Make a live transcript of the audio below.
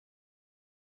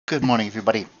Good morning,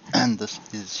 everybody, and this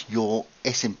is your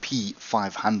S&P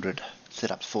 500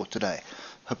 setups for today.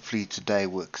 Hopefully today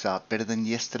works out better than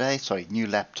yesterday. Sorry, new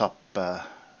laptop,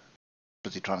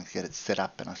 busy trying to get it set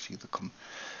up, and I see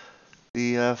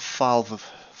the file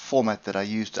format that I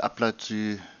used to upload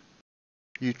to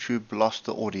YouTube lost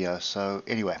the audio. So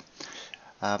anyway,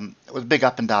 it was a big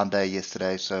up and down day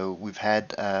yesterday. So we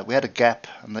had a gap,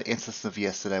 and the instance of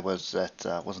yesterday was that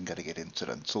I wasn't going to get into it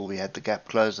until we had the gap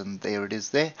close, and there it is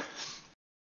there.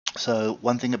 So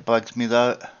one thing that bugs me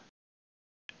though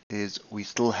is we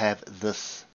still have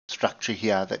this structure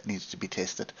here that needs to be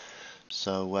tested.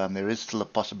 So there is still a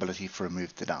possibility for a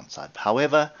move to downside.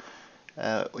 However,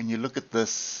 when you look at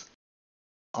this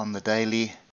on the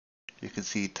daily, you can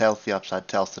see tails to the upside,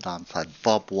 tails to the downside,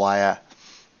 bob wire,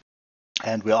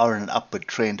 and we are in an upward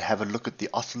trend. Have a look at the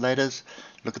oscillators,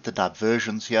 look at the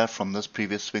diversions here from this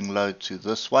previous swing low to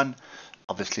this one.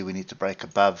 Obviously we need to break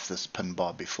above this pin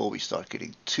bar before we start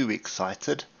getting too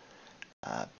excited,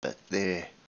 but there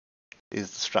is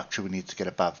the structure we need to get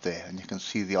above there, and you can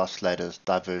see the oscillators,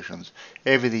 diversions,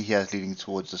 everything here is leading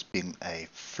towards this being a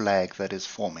flag that is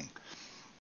forming.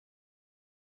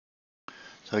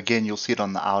 So again, you'll see it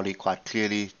on the hourly quite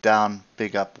clearly, down,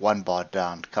 big up, one bar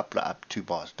down, couple of up, two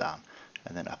bars down,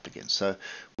 and then up again. So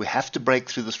we have to break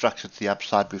through the structure to the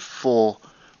upside before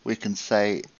we can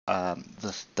say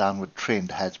this downward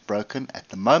trend has broken. At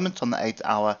the moment on the 8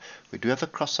 hour, we do have a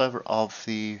crossover of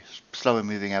the slower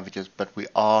moving averages, but we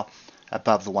are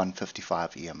above the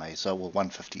 155 EMA, so well,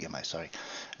 150 EMA, sorry,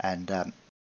 and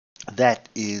that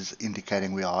is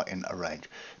indicating we are in a range.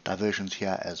 Diversions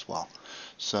here as well.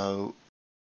 So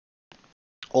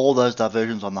all those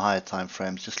diversions on the higher time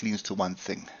frames just leads to one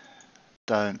thing: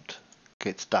 don't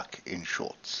get stuck in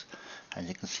shorts. And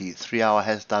you can see 3 hour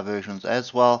has diversions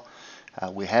as well.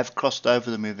 We have crossed over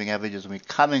the moving averages, and we're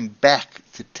coming back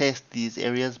to test these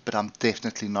areas, but I'm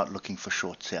definitely not looking for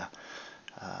shorts here.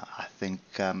 I think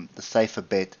the safer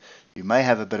bet, you may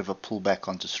have a bit of a pullback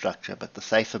onto structure, but the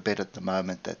safer bet at the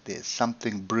moment that there's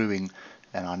something brewing,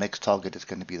 and our next target is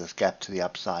going to be this gap to the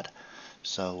upside.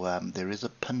 So there is a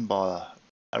pin bar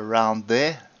around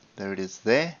there. There it is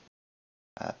there.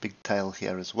 Big tail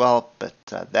here as well, but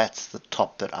that's the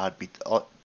top that I'd be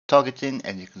targeting,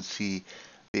 and you can see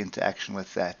the interaction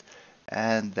with that,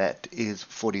 and that is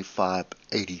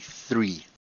 45.83.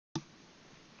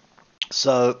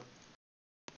 So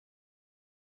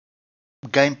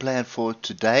game plan for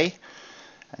today,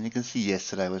 and you can see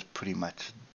yesterday was pretty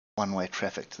much one-way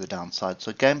traffic to the downside.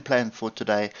 So game plan for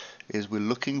today is we're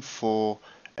looking for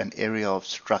an area of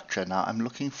structure. Now I'm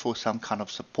looking for some kind of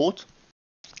support,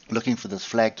 looking for this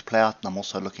flag to play out, and I'm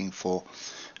also looking for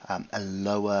a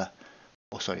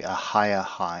higher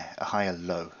high, a higher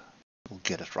low. We'll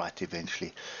get it right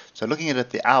eventually. So looking at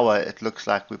the hour, it looks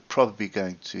like we're probably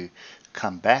going to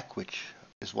come back, which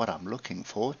is what I'm looking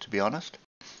for, to be honest.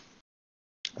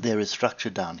 There is structure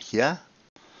down here.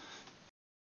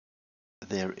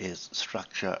 There is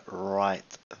structure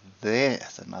right there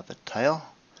as another tail,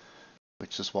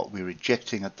 which is what we're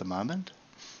rejecting at the moment.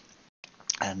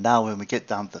 And now when we get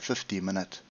down to the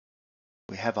 50-minute,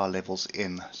 we have our levels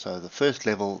in. So the first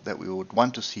level that we would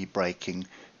want to see breaking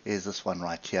is this one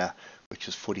right here, which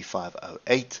is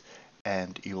 45.08.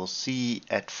 And you will see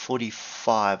at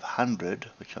 4,500,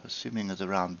 which I'm assuming is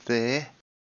around there.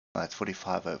 That's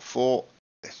 45.04.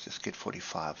 Let's just get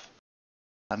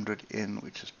 4,500 in,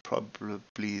 which is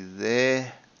probably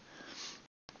there.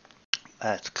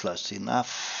 That's close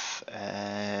enough.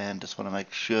 And just want to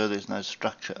make sure there's no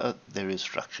structure. Oh, there is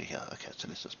structure here. Okay, so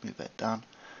let's just move that down.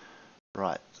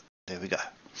 Right, there we go.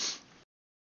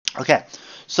 Okay,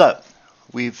 so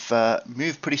we've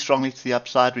moved pretty strongly to the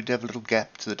upside. We do have a little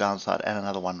gap to the downside and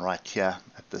another one right here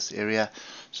at this area.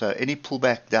 So any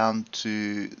pullback down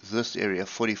to this area,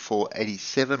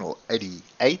 44.87 or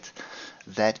 88,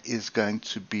 that is going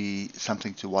to be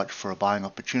something to watch for a buying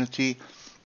opportunity.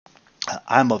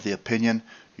 I'm of the opinion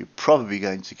you're probably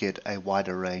going to get a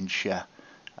wider range here,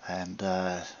 and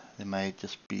there may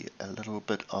just be a little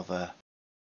bit of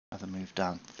another move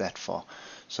down that far.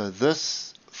 So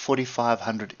this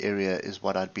 4,500 area is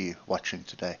what I'd be watching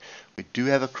today. We do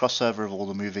have a crossover of all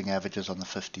the moving averages on the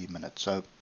 50-minute, so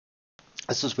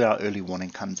this is where our early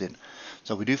warning comes in.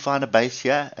 So we do find a base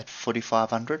here at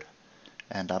 4,500,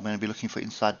 and I'm going to be looking for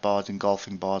inside bars,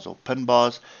 engulfing bars, or pin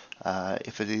bars.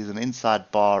 If it is an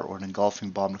inside bar or an engulfing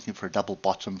bar, I'm looking for a double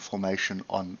bottom formation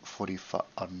on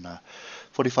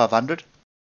 4,500,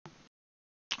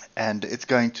 and it's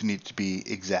going to need to be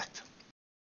exact.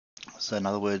 So in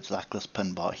other words, like this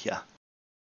pin bar here,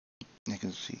 you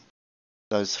can see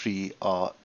those three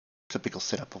are typical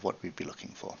setup of what we'd be looking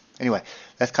for. Anyway,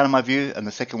 that's kind of my view. And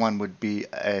the second one would be,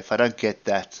 if I don't get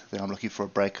that, then I'm looking for a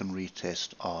break and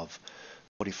retest of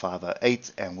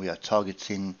 45.08, and we are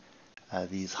targeting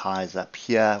these highs up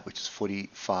here, which is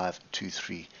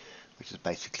 45.23, which is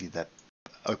basically that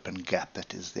open gap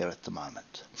that is there at the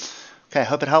moment. Okay,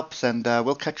 hope it helps, and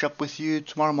we'll catch up with you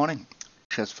tomorrow morning.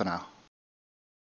 Cheers for now.